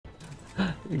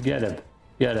Get him.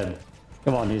 Get him.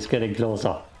 Come on, he's getting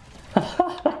closer.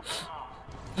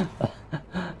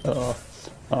 Oh,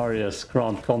 Aria's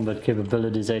ground combat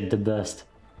capabilities ain't the best.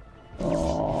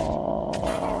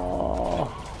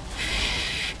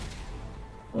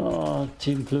 Oh,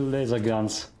 Team Blue laser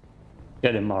guns.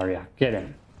 Get him, Aria. Get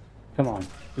him. Come on.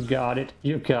 You got it.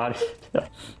 You got it.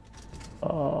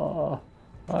 Oh,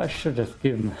 I should have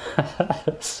given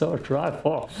a sword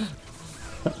rifle.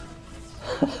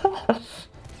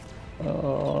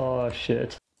 Oh,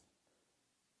 shit.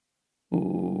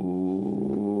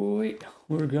 Ooh,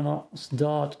 we're gonna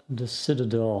start the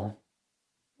Citadel.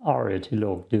 Aria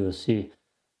log DLC.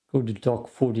 Go to Dock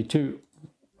 42.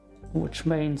 Which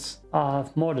means I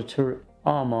have modded her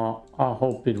armor. I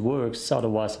hope it works,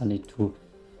 otherwise I need to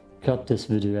cut this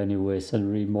video anyways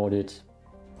and remod it.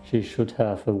 She should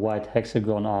have a white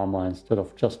hexagon armor instead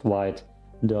of just white.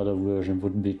 The other version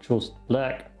would be just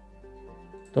black.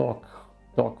 Dock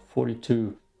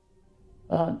 42.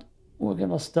 And we're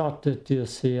gonna start the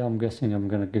DLC. I'm guessing I'm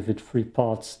gonna give it 3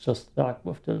 parts, just like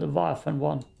with the Leviathan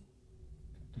one.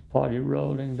 The party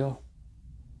rolling though.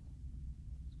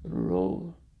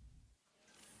 Roll.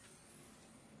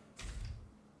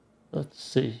 Let's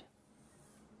see.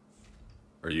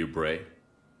 Are you Bray?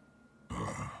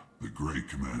 The great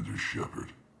Commander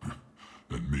Shepard.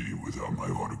 And me without my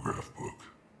autograph book.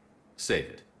 Save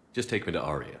it. Just take me to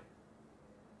Aria.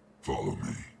 Follow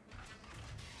me.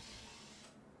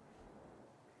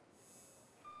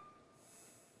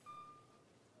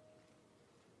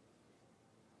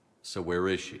 So where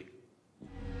is she?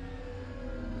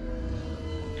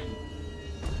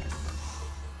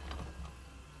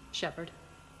 Shepard.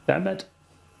 Damn it.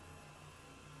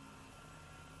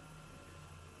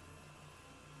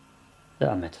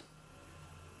 Damn it.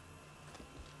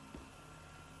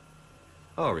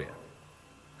 Aria.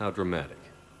 How dramatic.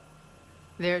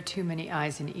 There are too many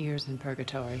eyes and ears in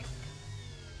Purgatory.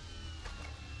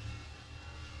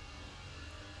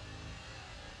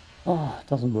 Oh, it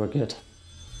doesn't work yet.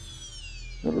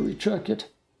 Gotta recheck it.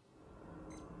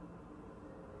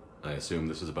 I assume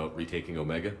this is about retaking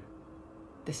Omega?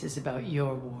 This is about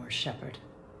your war, Shepard.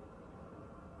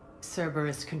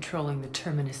 Cerberus controlling the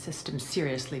Terminus system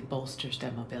seriously bolsters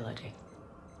their mobility.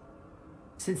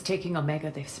 Since taking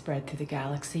Omega, they've spread through the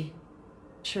galaxy.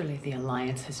 Surely the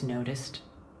Alliance has noticed.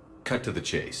 Cut to the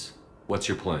chase. What's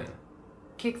your plan?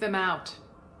 Kick them out.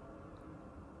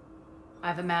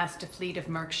 I've amassed a fleet of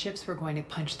merc ships. We're going to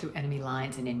punch through enemy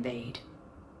lines and invade.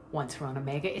 Once we're on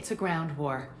Omega, it's a ground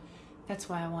war. That's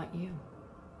why I want you.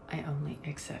 I only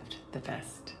accept the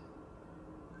best.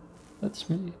 That's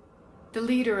me. The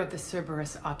leader of the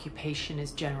Cerberus occupation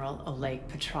is General Oleg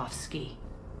Petrovsky.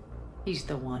 He's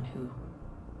the one who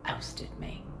ousted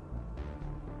me.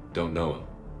 Don't know him.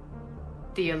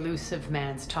 The elusive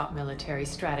man's top military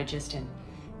strategist and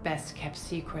best kept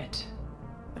secret.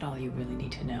 But all you really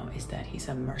need to know is that he's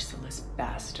a merciless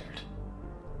bastard.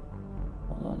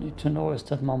 All I need to know is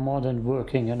that my mod ain't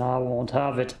working and I won't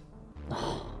have it.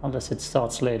 Unless it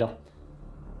starts later.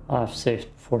 I've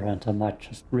saved beforehand, I might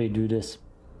just redo this.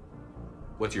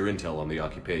 What's your intel on the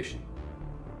occupation?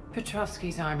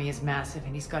 Petrovsky's army is massive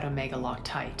and he's got Omega locked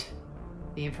tight.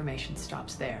 The information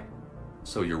stops there.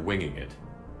 So you're winging it?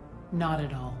 Not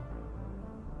at all.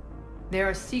 There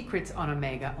are secrets on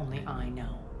Omega only I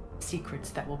know.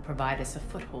 Secrets that will provide us a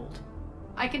foothold.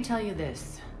 I can tell you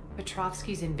this.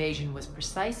 Petrovsky's invasion was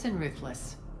precise and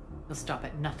ruthless. He'll stop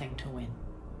at nothing to win.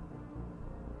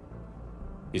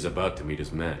 He's about to meet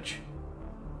his match.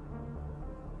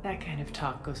 That kind of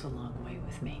talk goes a long way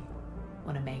with me.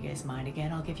 When Omega is mine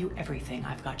again, I'll give you everything.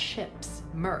 I've got ships,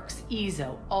 mercs,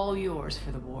 Ezo, all yours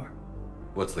for the war.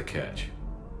 What's the catch?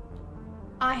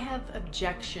 I have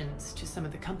objections to some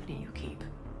of the company you keep.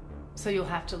 So you'll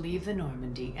have to leave the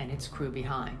Normandy and its crew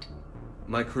behind.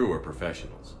 My crew are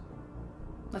professionals.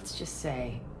 Let's just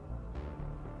say,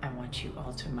 I want you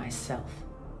all to myself.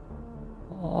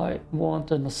 I want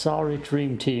an Asari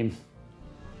dream team.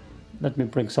 Let me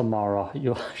bring some Mara.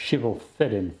 She will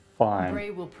fit in fine.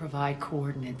 Bray will provide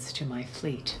coordinates to my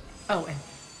fleet. Oh, and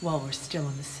while we're still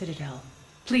in the Citadel,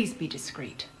 please be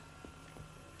discreet.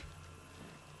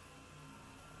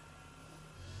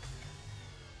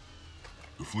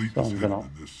 The fleet is hidden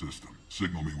in this system.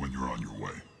 Signal me when you're on your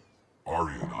way.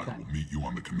 Aria and I will meet you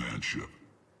on the command ship.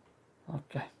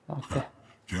 Okay, okay.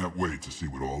 Can't wait to see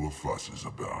what all the fuss is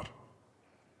about.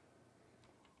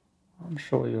 I'm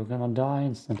sure you're gonna die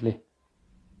instantly.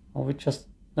 Oh, we just...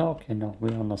 Okay, no,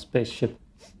 we're on a spaceship.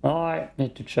 I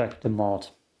need to check the mod.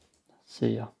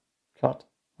 See ya. Cut.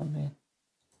 I mean...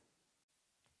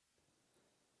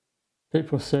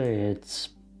 People say it's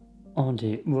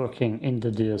only working in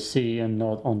the DLC and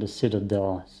not on the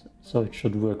Citadel. So it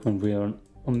should work when we're on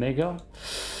Omega.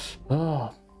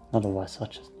 Ah, otherwise I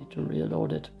just need to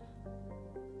reload it.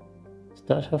 Is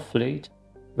that her fleet?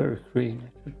 Very green,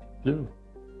 it should be blue.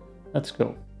 Let's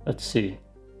go, let's see.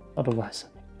 Otherwise,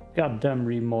 goddamn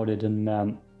remodded and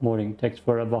modding takes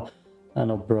forever.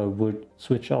 And bro would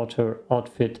switch out her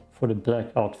outfit for the black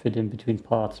outfit in between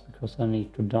parts because I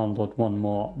need to download one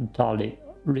more entirely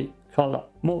recolor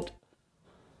mode.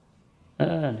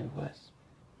 Anyways.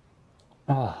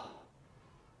 I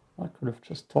could have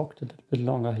just talked a little bit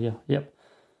longer here. Yep.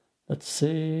 Let's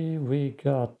see. We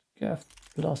got Gaff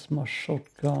Plasma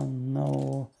Shotgun.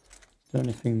 No. Is there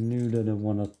anything new that I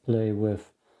want to play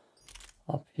with?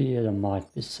 Up here there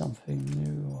might be something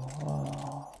new.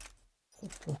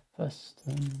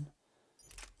 Festin.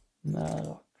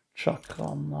 Maddock.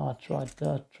 Chakram. I tried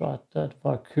that.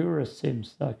 Valkyrie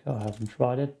seems like I haven't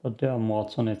tried it, but there are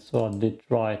mods on it, so I did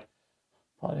try it.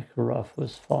 Particle Rifle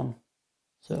is fun.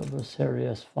 Cerberus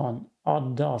Harrier is fun.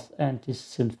 Ardas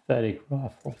Anti-Synthetic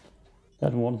Rifle.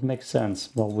 That won't make sense,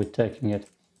 but we're taking it.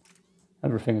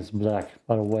 Everything is black,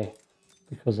 by the way,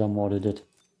 because I modded it.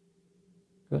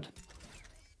 Good.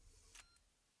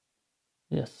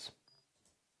 Yes.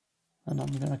 And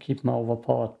I'm gonna keep my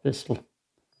overpowered pistol.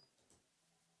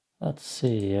 Let's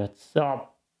see, it's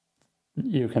up.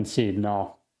 You can see it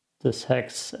now. This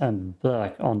hex and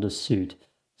black on the suit.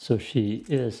 So she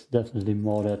is definitely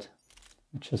modded.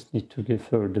 We just need to give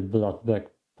her the Bloodback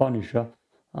Punisher.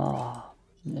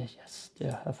 Yes, they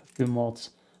have a few mods.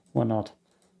 Why not?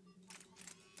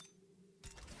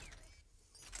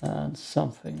 And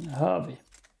something heavy.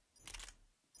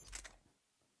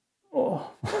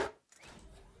 Oh,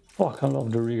 fuck, I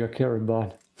love the Riga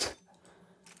Carabine.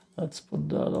 Let's put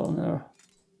that on there.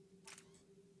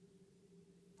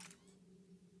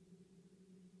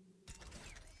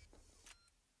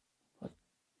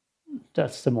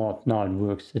 That's the mod. Now it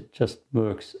works. It just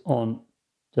works on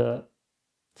the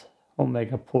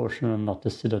Omega portion and not the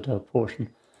Citadel portion.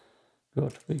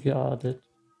 Good, we got it.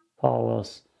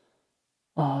 Powers.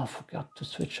 I forgot to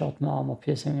switch out my armor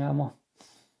piercing ammo.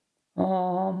 I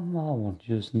won't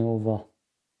use Nova.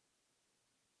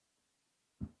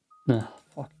 Nah,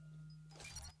 fuck.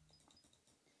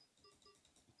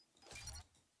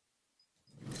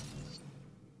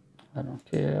 I don't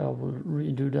care. I will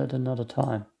redo that another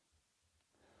time.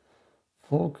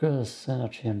 Focus,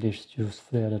 energy unleashed, use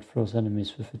flare that throws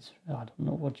enemies with its... I don't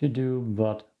know what you do,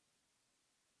 but...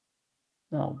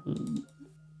 Now,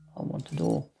 I want it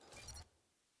all.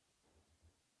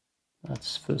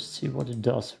 Let's first see what it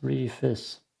does. Reef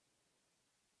is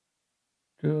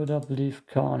good, I believe.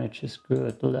 Carnage is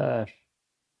good. Lash.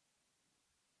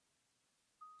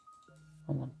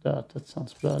 I want that. That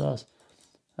sounds badass.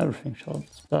 Everything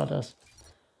sounds badass.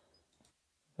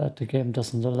 But the game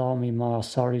doesn't allow me my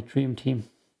Asari Dream Team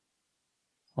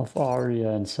of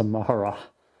Aria and Samara.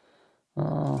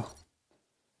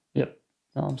 Yep,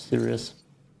 no, I'm serious.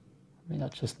 I mean, I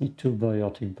just need 2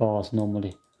 biotic bars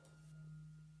normally.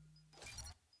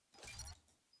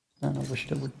 And I wish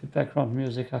there would be background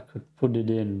music. I could put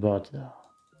it in, but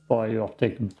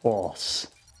biotic bars.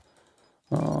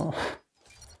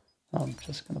 I'm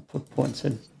just gonna put points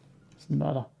in. Doesn't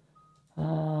matter.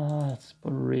 Let's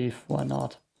put reef. Why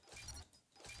not?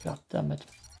 God damn it.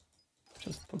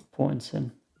 Just put points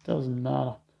in. Doesn't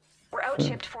matter. We're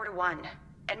outshipped 4-1,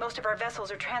 and most of our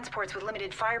vessels are transports with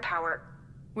limited firepower.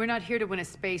 We're not here to win a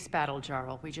space battle,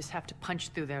 Jarl. We just have to punch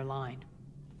through their line.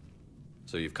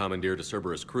 So you've commandeered a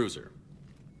Cerberus cruiser.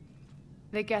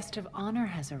 The guest of honor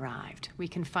has arrived. We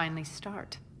can finally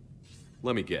start.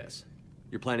 Let me guess.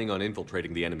 You're planning on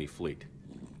infiltrating the enemy fleet.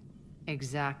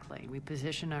 Exactly. We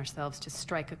position ourselves to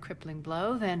strike a crippling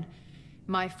blow, then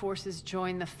my forces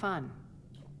join the fun.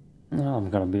 No, I'm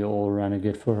gonna be all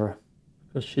renegade for her.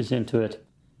 Because she's into it.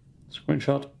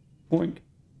 Screenshot. Boink.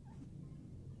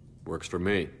 Works for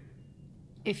me.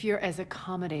 If you're as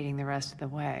accommodating the rest of the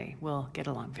way, we'll get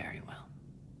along very well.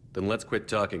 Then let's quit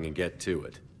talking and get to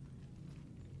it.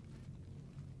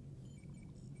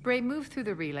 Bray, move through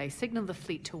the relay. Signal the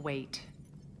fleet to wait.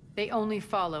 They only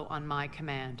follow on my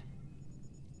command.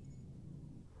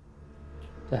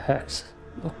 The hex.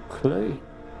 Look clean.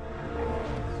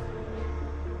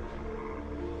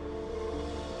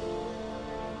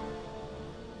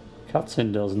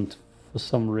 Cutscene doesn't, for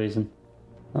some reason.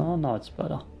 Oh, now it's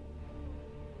better.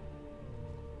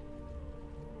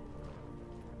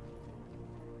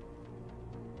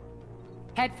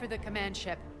 Head for the command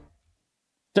ship.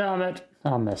 Damn it!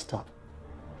 I messed up.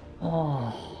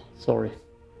 Oh, sorry.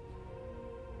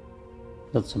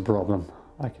 That's a problem.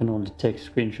 I can only take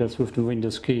screenshots with the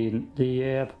Windows key in the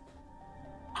app,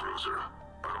 Cruiser,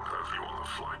 I don't have you on the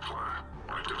flight plan.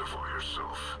 Identify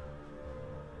yourself.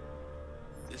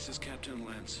 This is Captain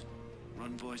Lance.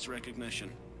 Run voice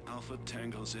recognition. Alpha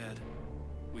Tango Z.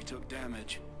 We took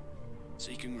damage.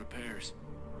 Seeking repairs.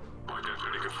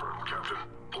 Identity confirmed, Captain.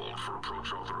 Hold for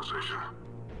approach authorization.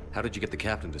 How did you get the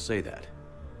captain to say that?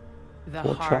 The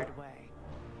Watch hard out. way.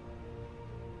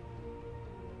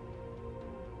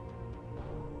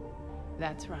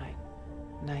 That's right.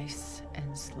 Nice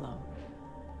and slow.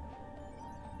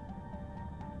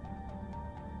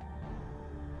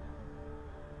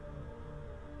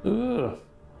 Ugh.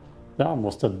 That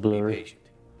was that Be blurry. patient.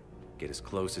 Get as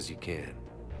close as you can.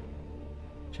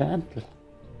 Gentle.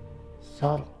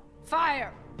 Subtle.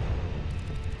 Fire!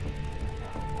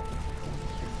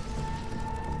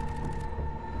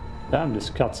 Damn, this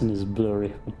cutscene is blurry.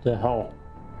 What the hell?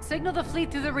 Signal the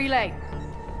fleet through the relay.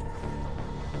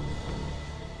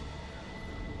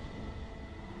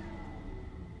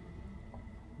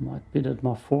 Might be that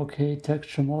my 4K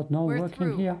texture mod not We're working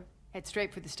through. here. Head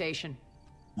straight for the station.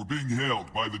 We're being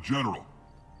hailed by the General.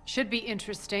 Should be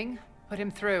interesting. Put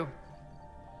him through.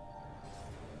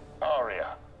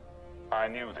 Aria, I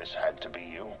knew this had to be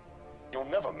you. You'll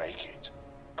never make it.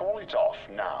 Call it off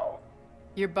now.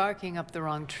 You're barking up the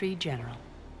wrong tree, General.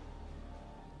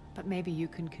 But maybe you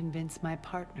can convince my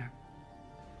partner.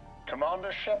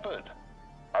 Commander Shepard,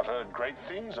 I've heard great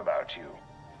things about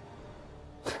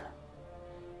you.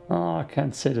 Oh, I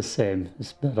can't say the same.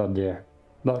 It's better there.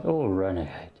 But oh,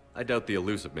 Renegade. I doubt the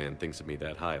elusive man thinks of me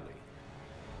that highly.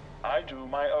 I do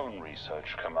my own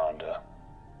research, Commander.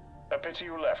 A pity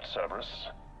you left, Cerberus.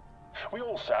 We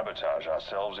all sabotage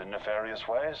ourselves in nefarious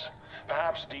ways.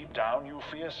 Perhaps deep down you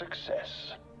fear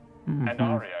success. And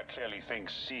Aria clearly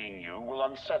thinks seeing you will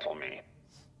unsettle me.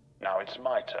 Now it's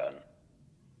my turn.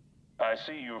 I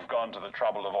see you've gone to the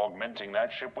trouble of augmenting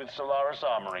that ship with Solaris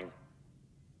armoring.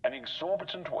 An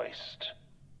exorbitant waste.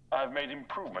 I've made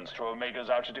improvements to Omega's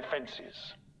outer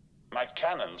defenses. My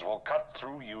cannons will cut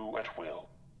through you at will.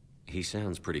 He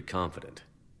sounds pretty confident.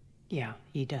 Yeah,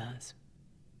 he does.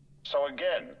 So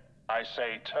again, I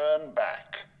say turn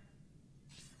back.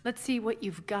 Let's see what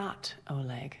you've got,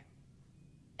 Oleg.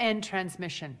 End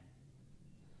transmission.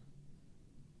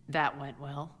 That went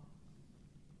well.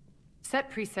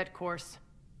 Set preset course.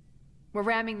 We're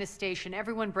ramming the station.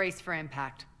 Everyone brace for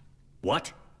impact.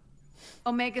 What?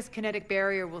 Omega's kinetic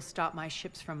barrier will stop my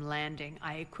ships from landing.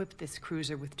 I equipped this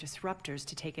cruiser with disruptors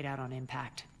to take it out on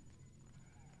impact.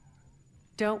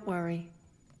 Don't worry.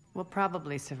 We'll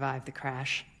probably survive the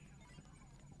crash.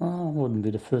 Oh, wouldn't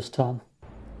be the first time.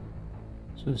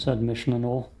 Suicide mission and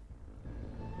all.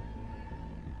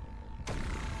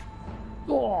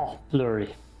 Oh,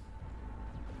 blurry.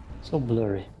 So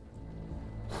blurry.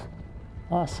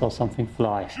 I saw something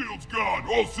fly. Shield's gone.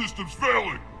 All systems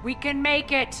failing. We can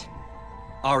make it!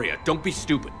 Aria, don't be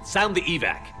stupid. Sound the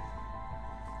evac.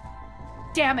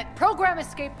 Damn it! Program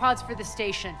escape pods for the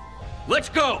station. Let's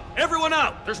go! Everyone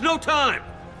out! There's no time!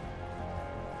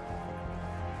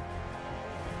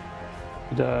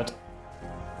 Dirt.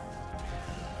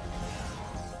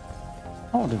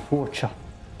 Oh, the Watcher.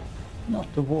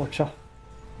 Not the Watcher.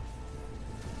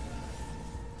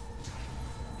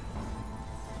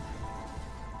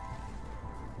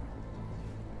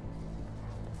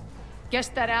 Guess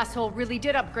that asshole really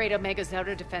did upgrade Omega's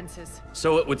outer defenses.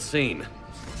 So it would seem.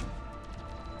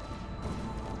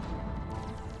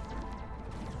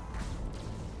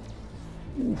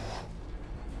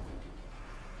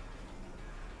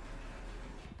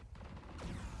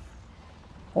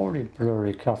 Already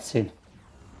blurry cutscene.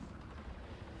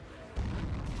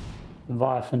 The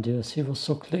Vive and DLC was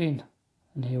so clean.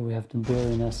 And here we have the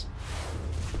blurriness.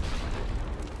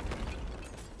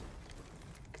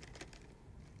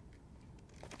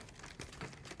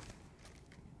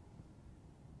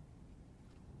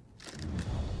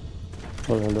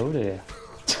 Well, hello there.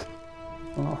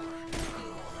 Oh.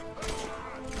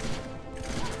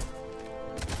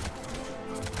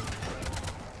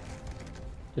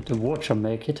 Did the Watcher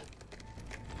make it?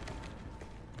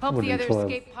 Hope Would the other enjoy-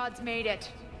 escape pods made it.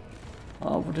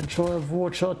 I would enjoy a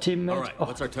Watcher teammate. Alright, Oh,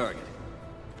 what's our target?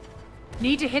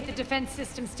 Need to hit the defense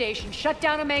system station. Shut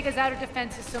down Omega's outer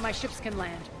defenses so my ships can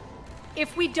land.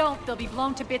 If we don't, they'll be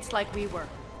blown to bits like we were.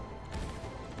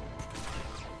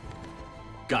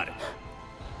 Got it.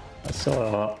 I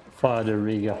saw fire the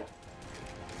Riga.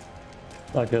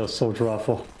 Like a assault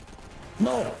rifle.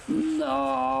 No!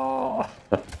 No!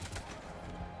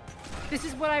 This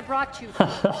is what I brought you.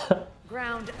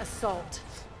 Ground assault.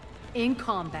 In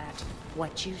combat,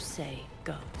 what you say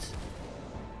goes.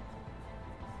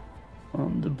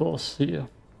 I'm the boss here.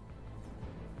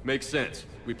 Makes sense.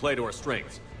 We play to our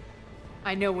strengths.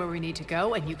 I know where we need to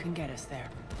go, and you can get us there.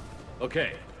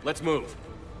 Okay, let's move.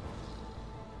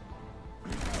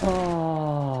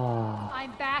 Oh.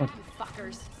 I'm back, you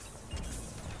fuckers.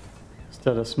 Is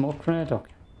that a smoke grenade?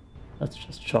 Okay. Let's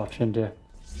just charge in there.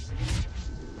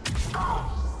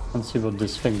 And see what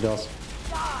this thing does.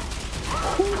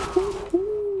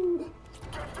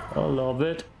 I love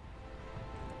it.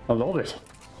 I love it.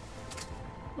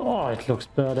 Oh, it looks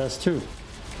badass too.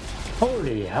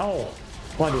 Holy hell.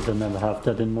 Why did I never have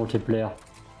that in multiplayer?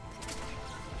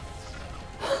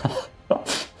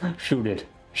 Shoot it.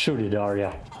 Shoot it,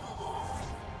 Aria.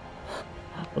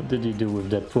 What did he do with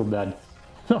that poor man?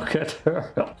 Look at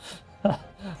her.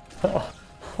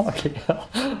 Holy hell.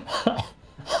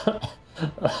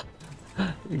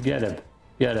 Get him.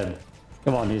 Get him.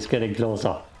 Come on, he's getting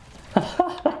closer.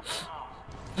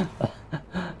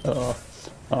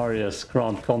 Aria's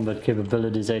ground combat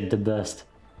capabilities ain't the best.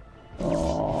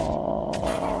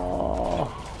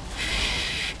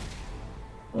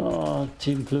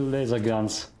 Team Blue laser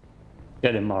guns.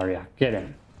 Get him, Aria. Get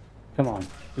him. Come on.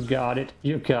 You got it.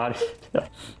 You got it.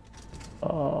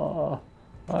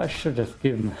 I should have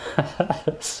given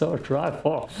assault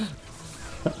rifle.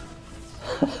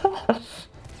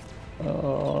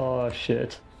 Oh,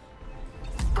 shit.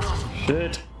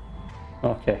 Shit.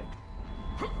 Okay.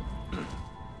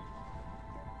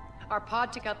 Our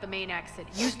pod took out the main exit.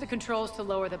 Use the controls to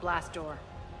lower the blast door.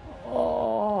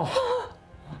 Oh.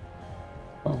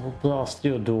 I will blast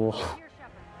your door.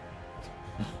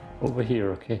 Over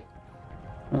here, okay.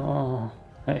 Oh,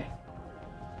 hey.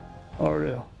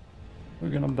 Aria. We're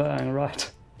gonna bang,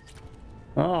 right?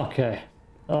 Okay.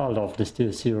 I love this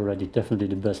DLC already. Definitely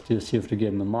the best DLC of the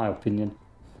game in my opinion.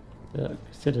 The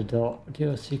Citadel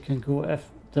DLC can go F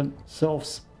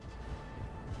themselves.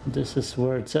 This is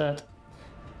where it's at.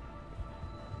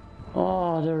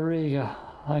 Oh, the Riga.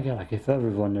 I gotta give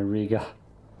everyone the Riga.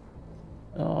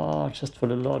 Oh, just for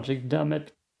the logic, damn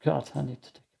it. God, I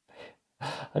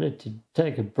need to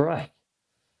take a break.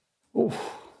 Oof.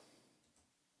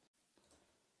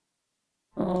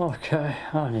 Okay,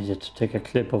 I needed to take a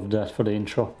clip of that for the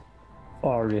intro.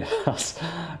 Aria's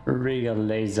Riga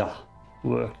laser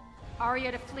work.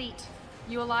 Aria to fleet.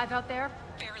 You alive out there?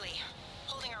 Barely.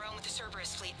 Holding our own with the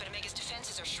Cerberus fleet, but Omega's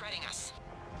defenses are shredding us.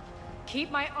 Keep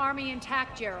my army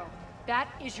intact, Gerald. That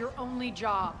is your only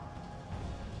job.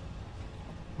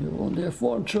 You only have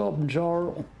one job,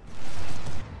 Jarl.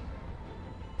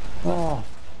 Oh.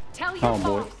 Tell your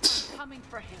boy. boss I'm coming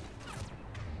for him.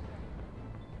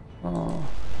 Oh.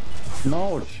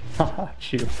 No.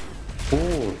 You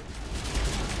fool.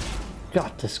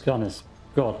 God, this gun is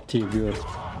god too good.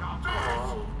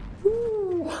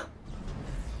 Woo.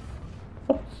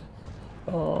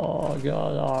 Oh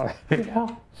god,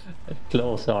 Aria. Get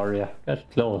close, Aria. Get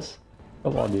close.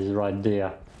 Come on, he's right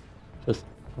there. Just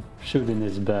shoot in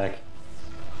his back.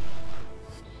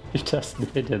 He just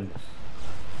hit him.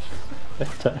 He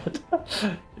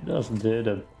doesn't hit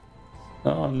him.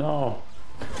 Oh no.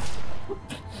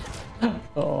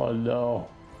 Oh no.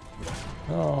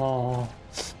 Oh.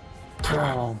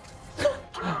 Oh.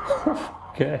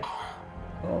 Okay.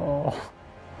 Oh.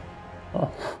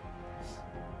 Oh.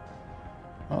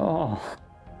 Oh.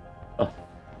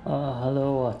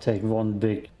 Hello, I take one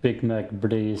Big Mac,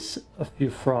 please, a few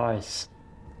fries,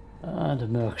 and a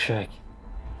milkshake.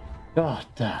 God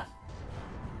damn.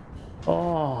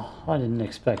 Oh, I didn't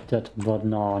expect that, but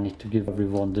now I need to give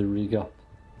everyone the Riga.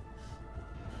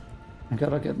 I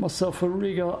gotta get myself a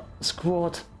Riga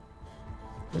squad.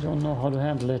 I don't know how to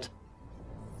handle it.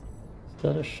 Is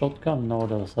that a shotgun? No,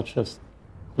 those are just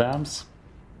lamps.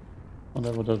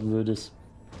 Whatever that word is.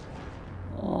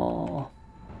 Oh.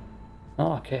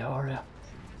 Okay, Aria.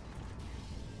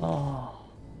 Oh.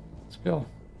 Let's go.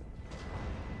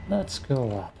 Let's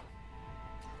go up.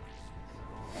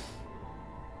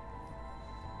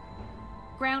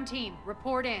 Ground team,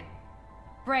 report in.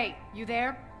 Bray, you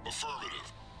there?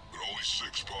 Affirmative. But only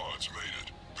 6 pods made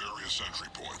it. Various entry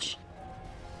points.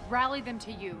 Rally them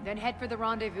to you, then head for the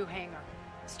rendezvous hangar.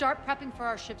 Start prepping for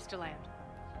our ships to land.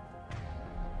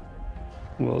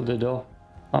 Will they though?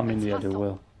 I mean, yeah, they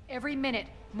will. Every minute,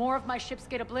 more of my ships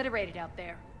get obliterated out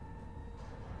there.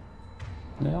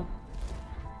 Yeah.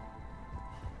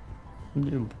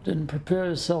 You didn't prepare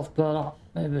yourself better.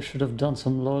 Maybe I should have done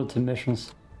some loyalty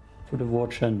missions for the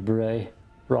Watcher and Bray.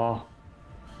 Bra.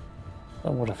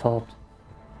 That would have helped.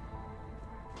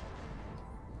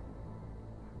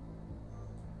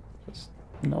 Just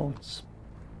notes.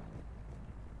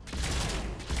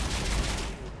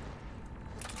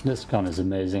 This gun is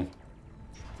amazing.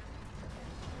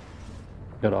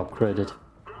 Gotta upgrade it.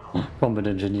 Combat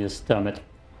engineers, damn it.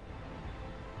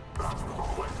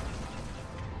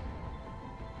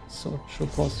 So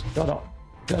troopers, gotta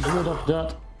get rid of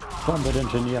that combat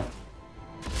engineer.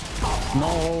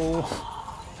 No!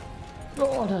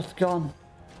 Oh, that gun.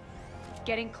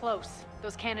 Getting close.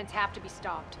 Those cannons have to be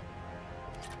stopped.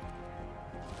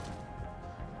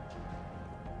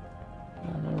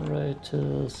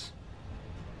 Generators.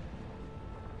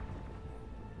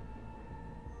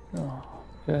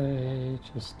 Okay,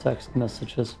 just text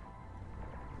messages.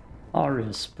 Aria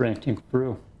is sprinting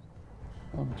through.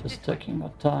 I'm just taking my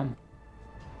time.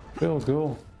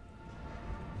 Go.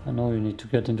 I know you need to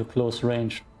get into close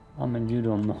range. I mean, you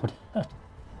don't know that.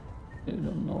 You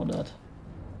don't know that.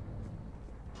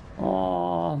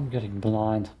 Oh, I'm getting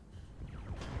blind.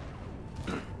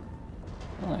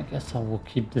 I guess I will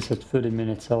keep this at 30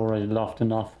 minutes. I already laughed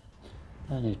enough.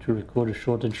 I need to record a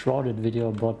short and shrouded video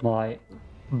about my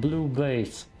blue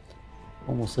base.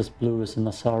 Almost as blue as in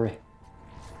Asari.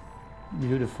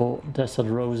 Beautiful desert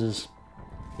roses.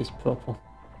 Miss Purple.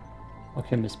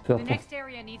 Okay, Miss Purple. The next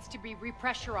area needs to be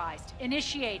repressurized.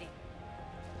 Initiating.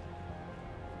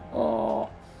 Oh.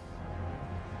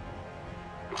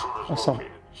 Awesome.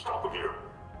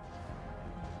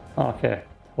 Okay,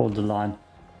 hold the line.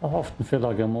 I often feel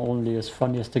like I'm only as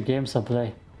funny as the games I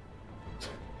play.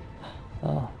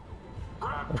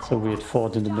 That's a weird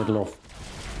thought in the middle of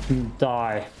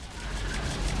die.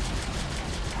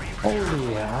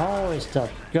 Holy, how is that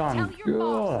gun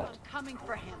good? Coming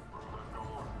for him.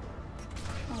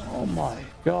 Oh my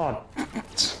god.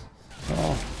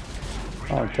 Oh,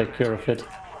 I'll take care of it.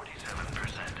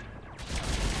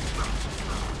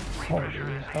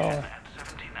 Holy hell.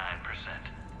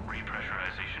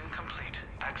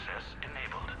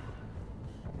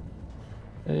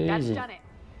 That's Easy. done it.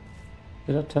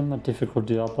 Did I turn my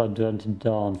difficulty up? I turned it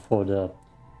down for the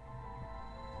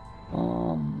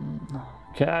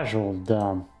casual.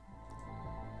 Damn.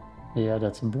 Yeah,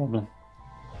 that's a problem.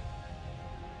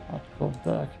 I'll go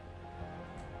back.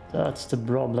 That's the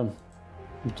problem.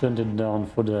 I turned it down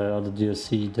for the other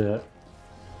DLC. The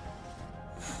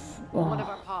One of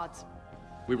our pods.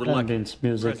 We were lucky. ambience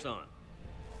music. Press on.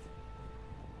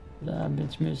 The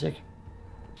ambience music.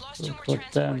 Lost We'll two more put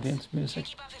the transports. ambience music. Can't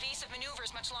keep up evasive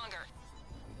maneuvers much longer.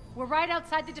 We're right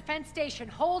outside the defense station.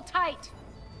 Hold tight.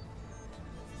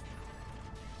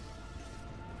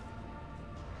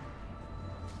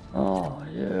 Oh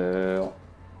yeah.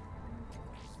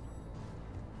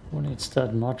 Who needs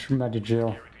that much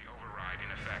Medigel?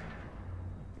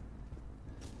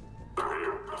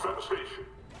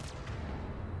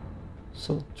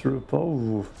 So troop.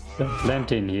 Oh, there are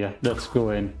plenty in here. Let's go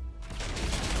in.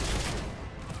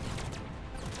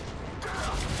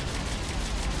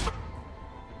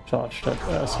 Charge that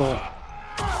asshole.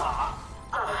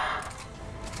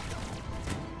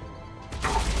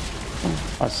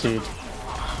 I see it.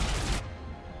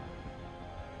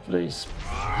 Please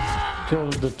kill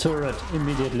the turret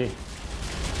immediately.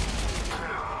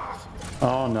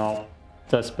 Oh no,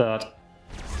 that's bad.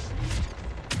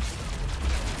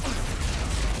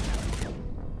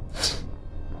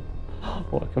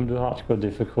 Welcome to hardcore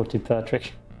difficulty,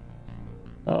 Patrick.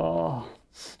 Oh,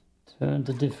 turn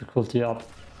the difficulty up.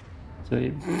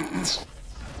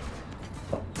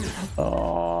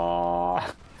 Oh,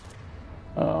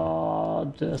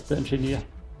 there's the engineer.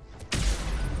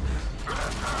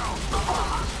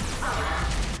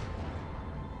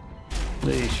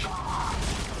 Leash.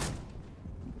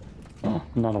 Oh,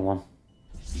 another one.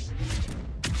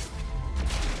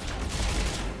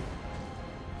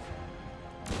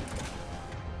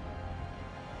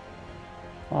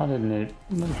 I didn't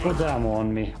even put ammo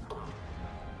on me.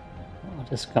 Oh,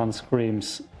 this gun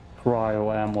screams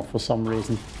cryo ammo for some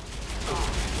reason.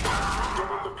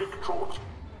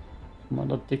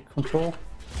 Commander Dick control.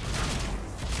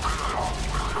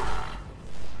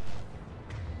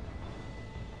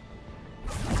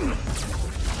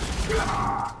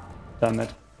 Damn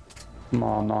it. Come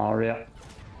on, Aria.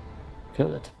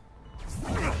 Kill it.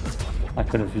 I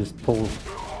could have used pull.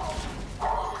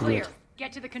 Clear.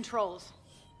 Get to the controls.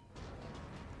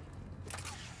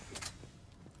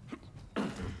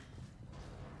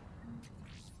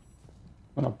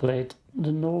 When I played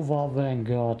the Nova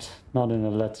Vanguard, not in a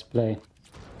Let's Play,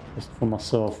 just for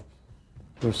myself,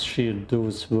 those shield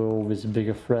dudes were always a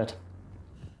bigger threat.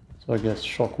 So I guess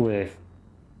Shockwave.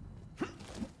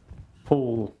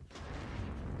 Pull.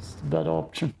 It's the better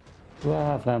option. Do I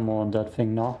have ammo on that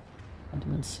thing now? I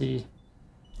didn't see.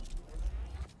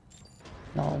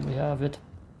 Now we have it.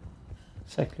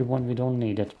 Exactly when we don't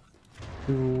need it.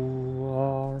 To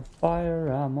our fire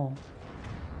ammo.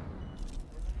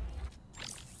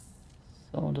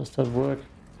 So does that work?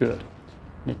 Good.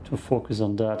 Need to focus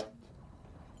on that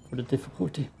for the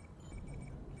difficulty.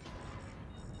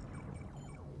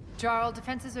 Jarl,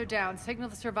 defenses are down. Signal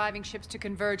the surviving ships to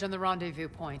converge on the rendezvous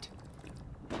point.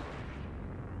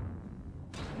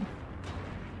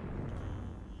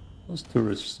 Those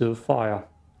turrets still fire.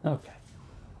 Okay.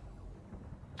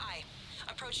 Aye.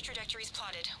 Approach trajectories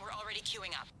plotted. We're already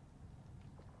queuing up.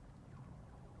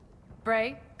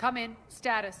 Bray, come in.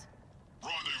 Status.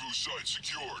 Rendezvous site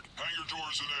secured. Hangar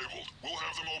doors enabled. We'll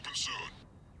have them open soon.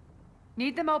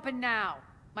 Need them open now.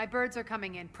 My birds are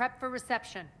coming in. Prep for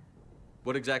reception.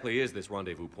 What exactly is this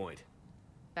rendezvous point?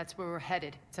 That's where we're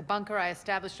headed. It's a bunker I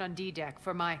established on D-Deck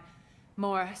for my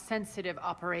more sensitive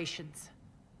operations.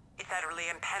 It's utterly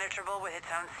impenetrable with its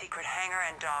own secret hangar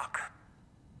and dock.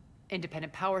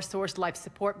 Independent power source, life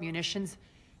support, munitions.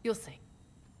 You'll see.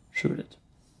 Shoot it.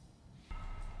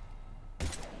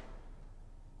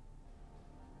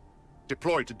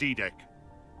 Deploy to D-Deck.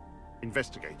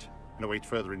 Investigate and await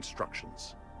further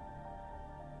instructions.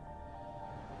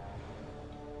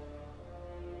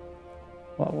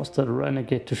 Why was that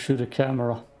renegade to shoot a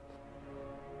camera?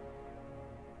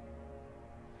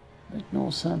 Made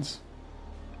no sense.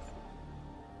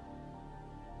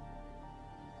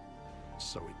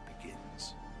 So it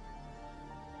begins.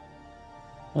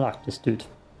 I like this dude.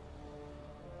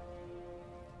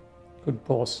 Good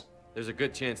boss. There's a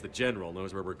good chance the General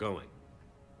knows where we're going.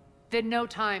 Then no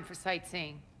time for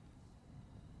sightseeing.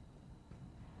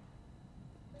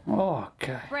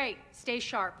 Okay. Bray, stay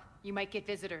sharp. You might get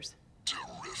visitors.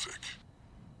 Terrific.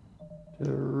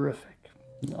 Terrific.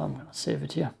 I'm gonna save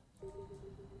it here.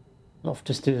 Love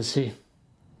this DLC.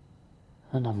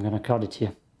 And I'm gonna cut it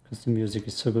here, because the music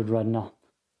is so good right now.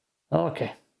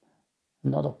 Okay.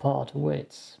 Another part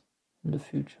awaits in the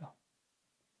future.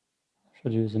 I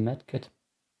should use a medkit.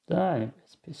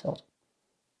 Anyways, peace out.